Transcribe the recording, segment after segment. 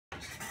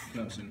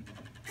Clemson.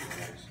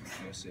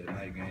 Like I said,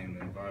 night game,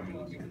 the environment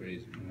will be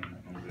crazy, man.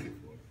 I'm ready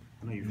for it.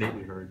 I know you've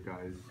probably heard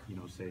guys,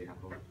 say how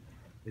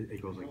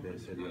it goes like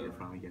this, and you're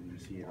finally getting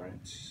to see it, right?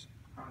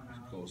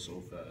 It goes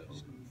so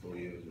fast. 4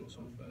 years go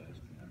so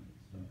fast,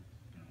 man.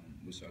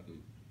 Wish I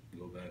could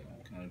go back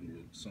and kind of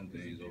do some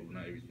things over,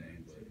 not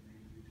everything, but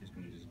it's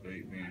been just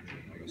great being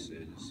here. Like I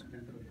said, it's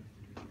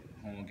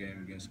a home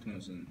game against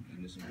Clemson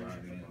in this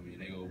environment. I mean,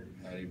 they go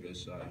have their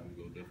best shot, and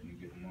we go definitely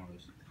give them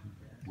ours.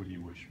 What do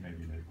you wish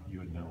maybe that you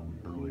had known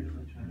earlier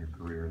in your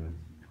career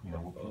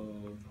that,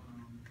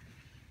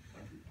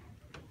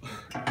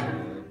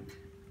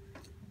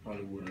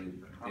 probably would have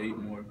ate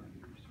more,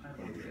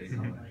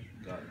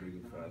 got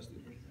bigger faster,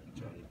 and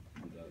tried to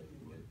do that,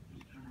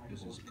 but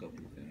this is a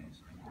couple of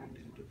things I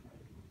did different.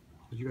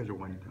 As you guys are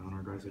winding down,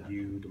 are guys like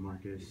you,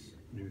 DeMarcus,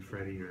 maybe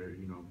Freddie, or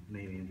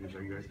Nate Andrews,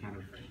 are you guys kind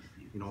of,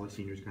 all the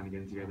seniors kind of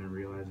getting together and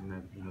realizing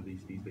that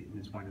these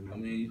winding down? I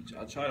mean,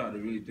 I try not to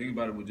really think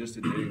about it, but just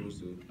today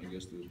was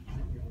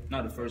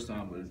not the first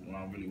time, but when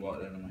I really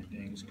walked in, I'm like,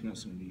 dang, it's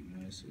Clemson week,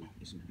 man.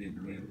 It's a big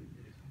week.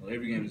 Well,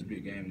 every game is a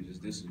big game. It's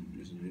just this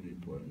is really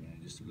important, man.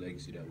 Just the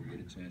legacy that we get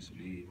a chance to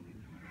leave.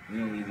 We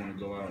don't really want to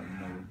go out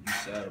and be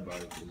sad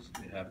about it because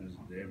it happens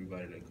to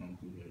everybody that comes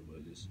through here.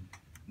 But just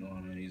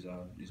knowing that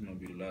these might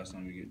be the last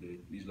time we get to,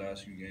 these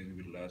last few games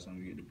will be the last time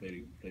we get to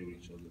play with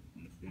each other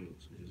on the field.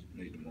 So just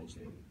make the most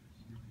of it.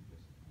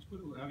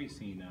 How have you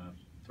seen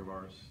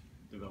Tavares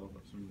develop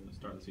from the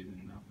start of the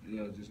season now?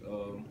 Yeah, just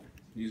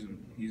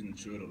he's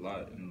matured a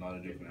lot in a lot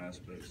of different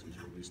aspects.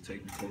 It's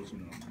taking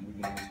coaching and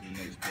moving on to the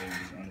next play.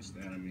 Just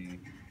understand. I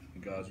mean, the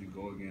guys we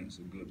go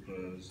against are good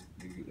players.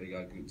 They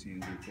got good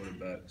teams, good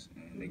quarterbacks,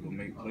 and they go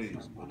make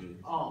plays. But thing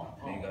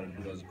you got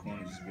to do as a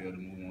corner is just be able to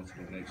move on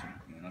to the next one.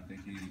 And I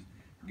think he's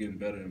getting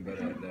better and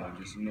better at that.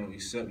 Just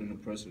he's setting the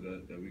pressure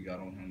that we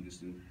got on him just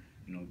to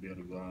be able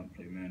to go out and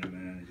play man to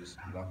man and just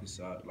lock his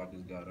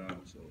guy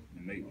down. So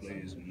and make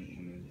plays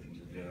when it's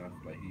there. I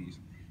feel like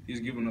he's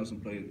given us some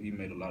plays. He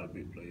made a lot of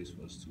big plays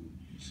for us too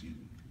this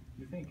season.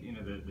 You think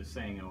the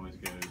saying always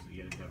goes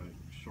you have to have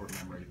a short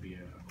memory to be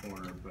a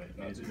corner, but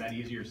is that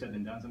easier said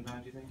than done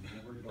sometimes? You think?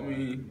 I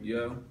mean,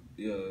 yeah,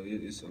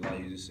 it's a lot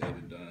easier said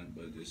than done,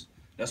 but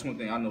that's one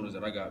thing I noticed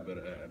that I got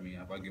better at. I mean,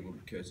 if I give up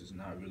a catch, it's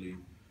not really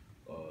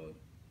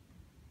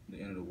the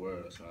end of the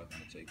world. That's how I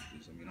kind of take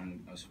this. I mean,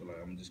 I just feel like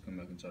I'm just come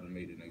back and try to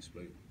make the next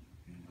play.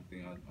 And I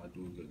think I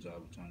do a good job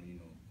of trying to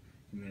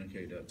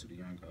communicate that to the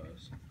young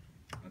guys.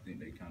 I think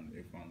they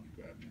finally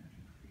grab me.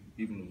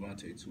 Even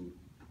Levante too,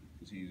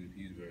 because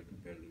he's very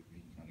competitive.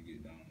 He kind of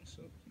get down on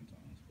himself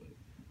sometimes, but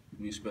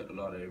we expect a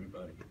lot of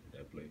everybody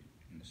that play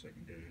in the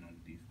secondary and on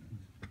the defense.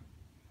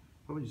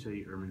 How would you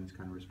say Ermon has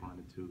kind of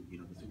responded to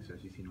the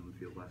success he's seen on the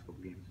field the last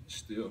couple games?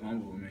 Still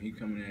humble, man. He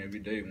coming in every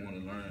day, want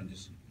to learn,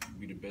 just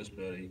be the best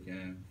player he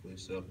can for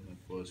himself and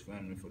for his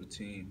family, for the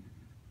team.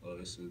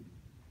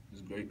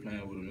 It's great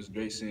playing with him. It's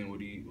great seeing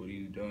what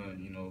he's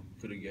done.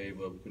 Could have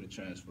gave up, could have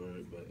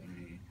transferred, but I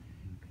mean,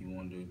 he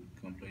wanted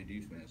to come play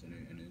defense,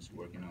 and it's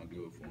working out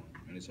good for him,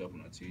 and it's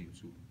helping our team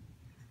too.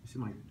 It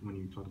seemed like when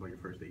you talked about your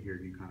first day here,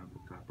 you kind of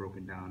got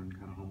broken down and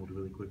kind of humbled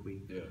really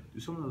quickly. Yeah. Do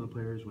some of the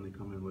players, when they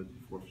come in with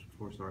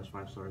four stars,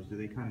 5 stars, do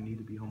they kind of need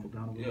to be humbled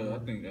down a little bit? Yeah, I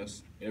think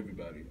that's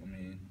everybody. I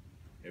mean,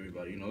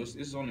 everybody.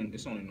 It's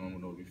only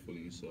normal to be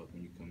feeling yourself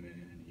when you come in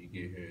and you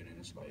get here, and then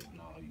it's like,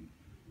 nah,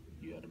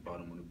 you at the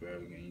bottom of the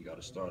barrel again. You got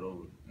to start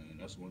over, and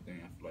that's one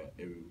thing I feel like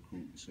every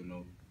recruit should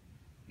know.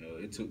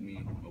 It took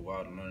me a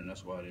while to learn, and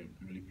that's why I didn't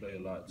really play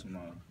a lot to my,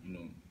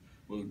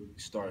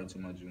 starting to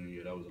my junior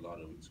year. That was a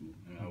lot of it too.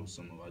 I mean, that was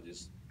some of I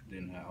just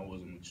didn't have. I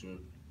wasn't mature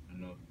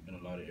enough in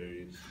a lot of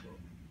areas. So,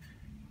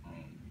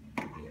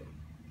 yeah.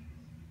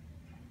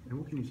 And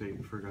what can you say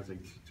for guys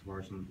like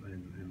Tavares and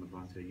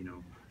Levante?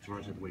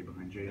 Tavares has to wait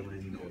behind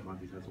Jalen.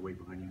 Levante has to wait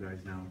behind you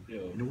guys now. Yeah.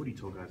 What do you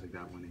tell guys like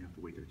that when they have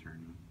to wait their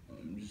turn?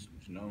 Just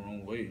no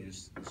wrong way.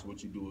 It's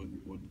what you do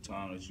with the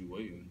time that you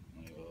waiting.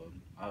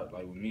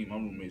 Like with me, my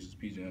roommates is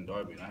PJ and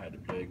Darby, and I had to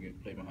play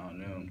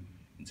behind them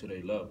until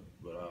they left.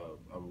 But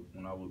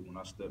when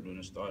I stepped in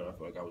and started, I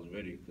felt like I was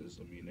ready because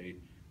I mean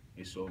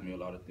they showed me a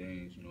lot of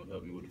things.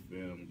 Helped me with the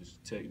film,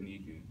 just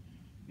technique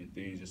and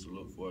things just to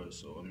look for it.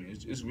 So I mean,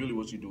 it's really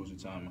what you do with your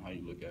time and how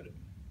you look at it.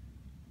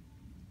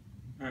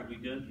 All right, we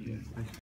good? Yeah.